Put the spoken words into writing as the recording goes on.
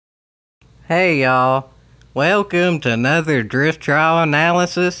Hey y'all, welcome to another drift trial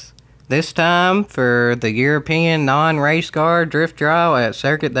analysis, this time for the European non-race car drift trial at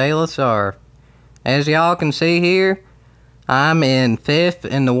Circuit de la Sarthe. As y'all can see here, I'm in 5th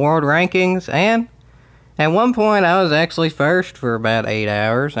in the world rankings, and at one point I was actually first for about 8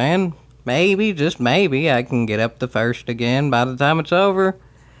 hours, and maybe, just maybe, I can get up to first again by the time it's over.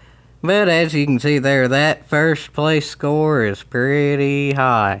 But as you can see there, that first place score is pretty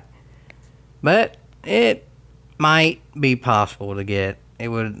high. But it might be possible to get. It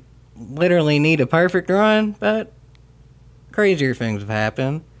would literally need a perfect run, but crazier things have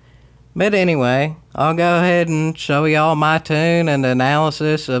happened. But anyway, I'll go ahead and show y'all my tune and the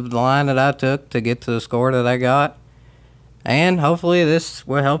analysis of the line that I took to get to the score that I got. And hopefully this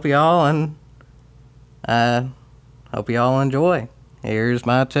will help y'all, and I hope y'all enjoy. Here's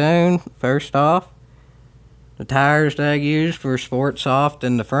my tune. First off, the tires that I used were Sport Soft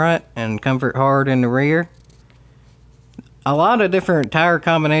in the front and Comfort Hard in the rear. A lot of different tire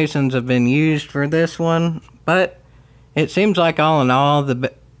combinations have been used for this one, but it seems like all in all,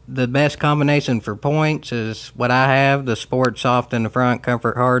 the best combination for points is what I have, the Sport Soft in the front,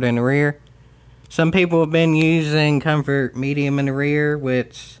 Comfort Hard in the rear. Some people have been using Comfort Medium in the rear,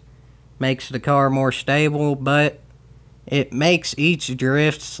 which makes the car more stable, but it makes each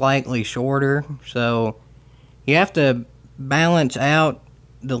drift slightly shorter, so you have to balance out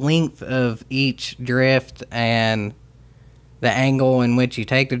the length of each drift and the angle in which you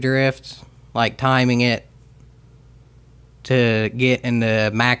take the drift, like timing it to get in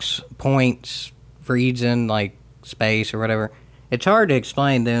the max points for region, like space or whatever. It's hard to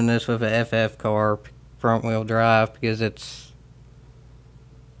explain doing this with a FF car, front wheel drive, because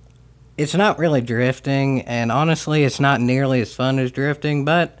it's not really drifting, and honestly it's not nearly as fun as drifting,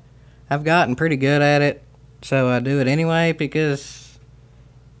 but I've gotten pretty good at it. So I do it anyway because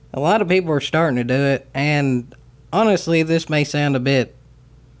a lot of people are starting to do it, and honestly this may sound a bit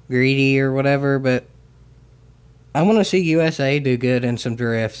greedy or whatever, but I want to see USA do good in some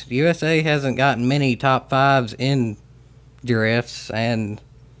drifts. USA hasn't gotten many top 5s in drifts, and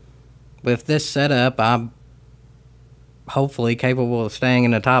with this setup I'm hopefully capable of staying in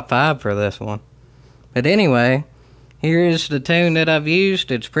the top 5 for this one. But anyway, here's the tune that I've used.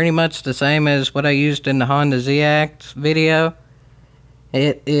 It's pretty much the same as what I used in the Honda Z-Act video.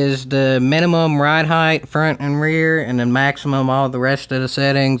 It is the minimum ride height, front and rear, and then maximum all the rest of the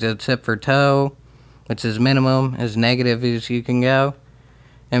settings except for tow, which is minimum, as negative as you can go.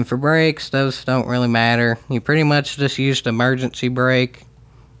 And for brakes, those don't really matter. You pretty much just used emergency brake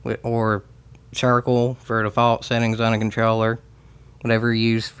or circle for default settings on a controller, whatever you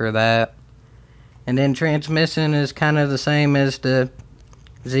use for that. And then transmission is kind of the same as the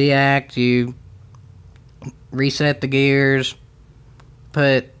Z-Act. You reset the gears,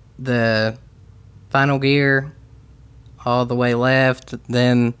 put the final gear all the way left,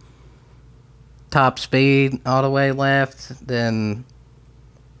 then top speed all the way left, then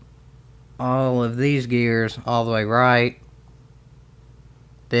all of these gears all the way right,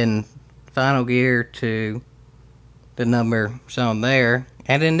 then final gear to the number shown there.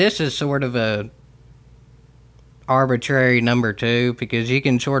 And then this is sort of a arbitrary number 2, because you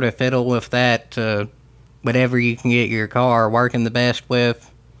can sort of fiddle with that to whatever you can get your car working the best with.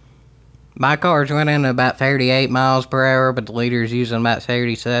 My car's running about 38 miles per hour, but the leader's using about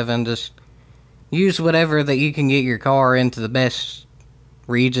 37. Just use whatever that you can get your car into the best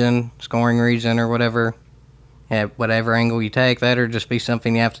region, scoring region or whatever, at whatever angle you take. That'll just be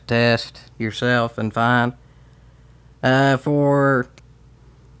something you have to test yourself and find. For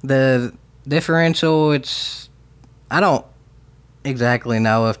the differential, I don't exactly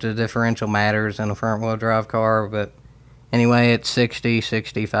know if the differential matters in a front-wheel drive car, but anyway, it's 60,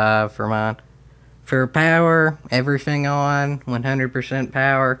 65 for mine. For power, everything on, 100%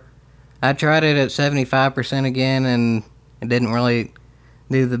 power. I tried it at 75% again, and it didn't really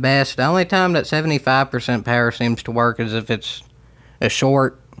do the best. The only time that 75% power seems to work is if it's a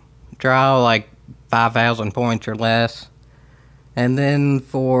short trial, like 5,000 points or less. And then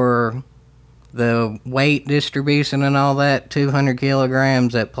for the weight distribution and all that, 200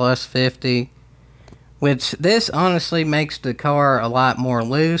 kilograms at plus 50, which this honestly makes the car a lot more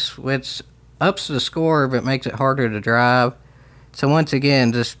loose, which ups the score but makes it harder to drive. So once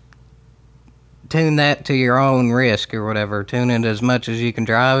again, just tune that to your own risk or whatever. Tune it as much as you can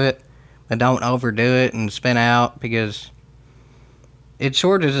drive it, but don't overdo it and spin out, because it's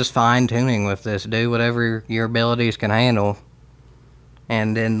sort of just fine tuning with this. Do whatever your abilities can handle,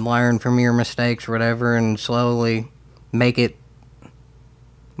 and then learn from your mistakes or whatever, and slowly make it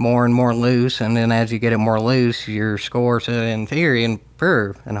more and more loose, and then as you get it more loose, your score should in theory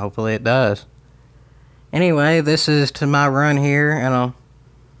improve, and hopefully it does. Anyway, this is to my run here, and I'll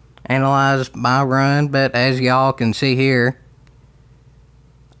analyze my run, but as y'all can see here,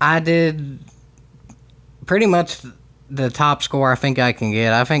 I did pretty much the top score I think I can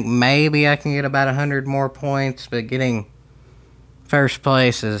get. I think maybe I can get about 100 more points, but getting first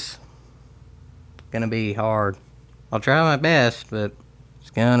place is gonna be hard. I'll try my best, but it's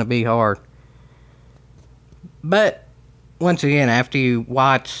gonna be hard. But once again, after you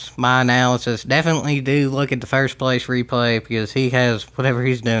watch my analysis, definitely do look at the first place replay, because he has whatever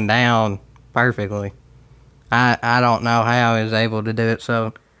he's doing down perfectly. I don't know how he was able to do it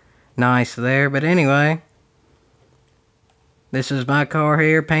so nice there, but anyway, this is my car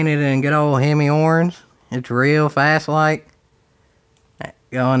here, painted in good old Hemi orange. It's real fast, like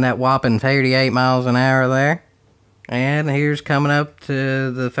going that whopping 38 miles an hour there. And here's coming up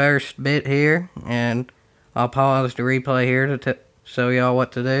to the first bit here, and I'll pause the replay here to show y'all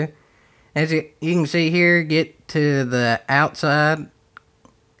what to do. As you can see here, get to the outside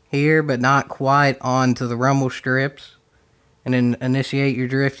here, but not quite onto the rumble strips. And then initiate your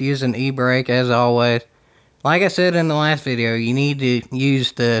drift using e-brake as always. Like I said in the last video, you need to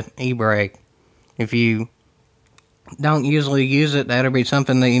use the e-brake. If you don't usually use it, that'll be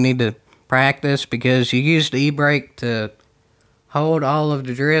something that you need to practice, because you use the e-brake to hold all of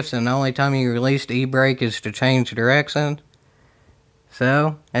the drifts, and the only time you release the e-brake is to change direction.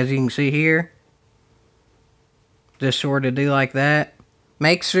 So, as you can see here, just sort of do like that.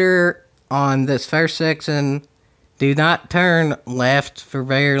 Make sure on this first section, do not turn left for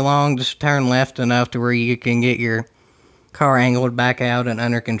very long, just turn left enough to where you can get your car angled back out and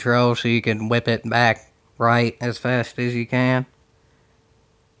under control, so you can whip it back right as fast as you can.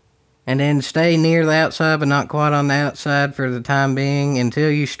 And then stay near the outside, but not quite on the outside for the time being, until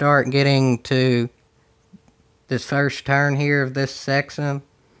you start getting to this first turn here of this section.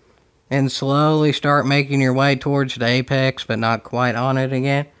 And slowly start making your way towards the apex, but not quite on it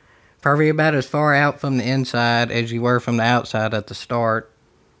again. Probably about as far out from the inside as you were from the outside at the start.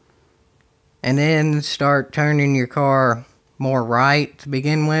 And then start turning your car more right to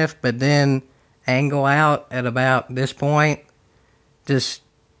begin with, but then angle out at about this point. Just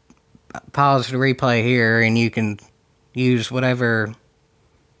pause the replay here, and you can use whatever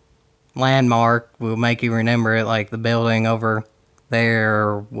landmark will make you remember it, like the building over there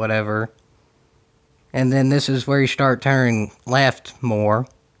or whatever. And then this is where you start turning left more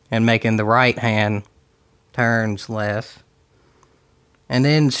and making the right hand turns less. And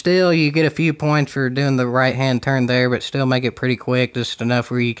then still you get a few points for doing the right hand turn there, but still make it pretty quick, just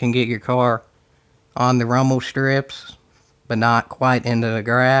enough where you can get your car on the rumble strips, but not quite into the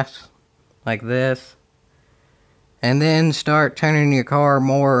grass, like this. And then start turning your car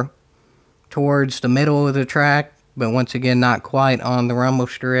more towards the middle of the track, but once again not quite on the rumble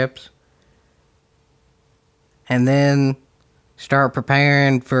strips. And then start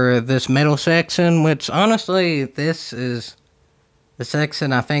preparing for this middle section, which honestly, this is the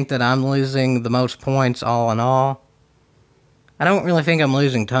section I think that I'm losing the most points all in all. I don't really think I'm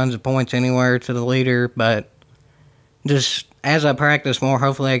losing tons of points anywhere to the leader, but just as I practice more,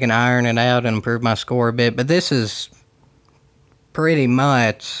 hopefully I can iron it out and improve my score a bit. But this is pretty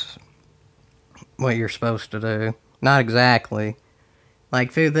much what you're supposed to do. Not exactly.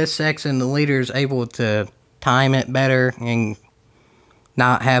 Like through this section, the leader's able to time it better and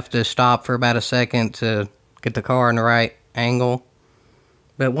not have to stop for about a second to get the car in the right angle.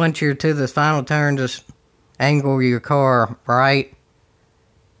 But once you're to the final turn, just angle your car right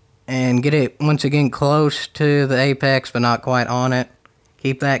and get it once again close to the apex, but not quite on it.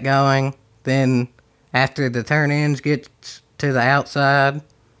 Keep that going. Then after the turn ends, get to the outside,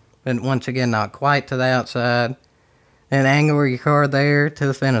 but once again not quite to the outside. Then angle your car there to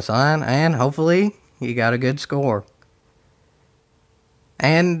the finish line, and hopefully you got a good score.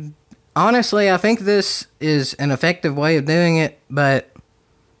 And honestly, I think this is an effective way of doing it, but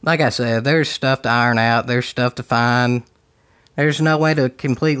like I said, there's stuff to iron out, there's stuff to find. There's no way to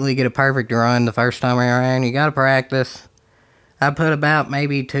completely get a perfect run the first time around. You gotta practice. I put about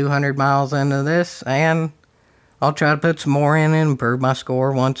maybe 200 miles into this, and I'll try to put some more in and improve my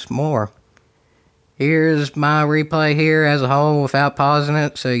score once more. Here's my replay here as a whole without pausing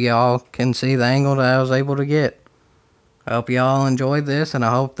it, so y'all can see the angle that I was able to get. I hope y'all enjoyed this, and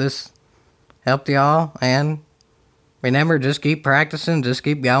I hope this helped y'all. And remember, just keep practicing, just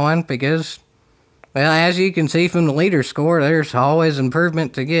keep going, because, well, as you can see from the leader score, there's always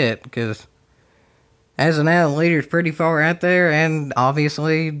improvement to get, because as of now, the leader's pretty far out there, and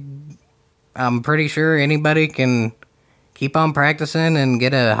obviously, I'm pretty sure anybody can keep on practicing and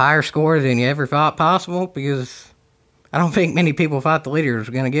get a higher score than you ever thought possible, because I don't think many people thought the leader was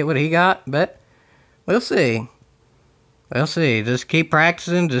going to get what he got, but we'll see. We'll see. Just keep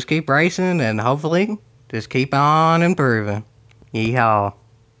practicing, just keep racing, and hopefully just keep on improving. Yeehaw.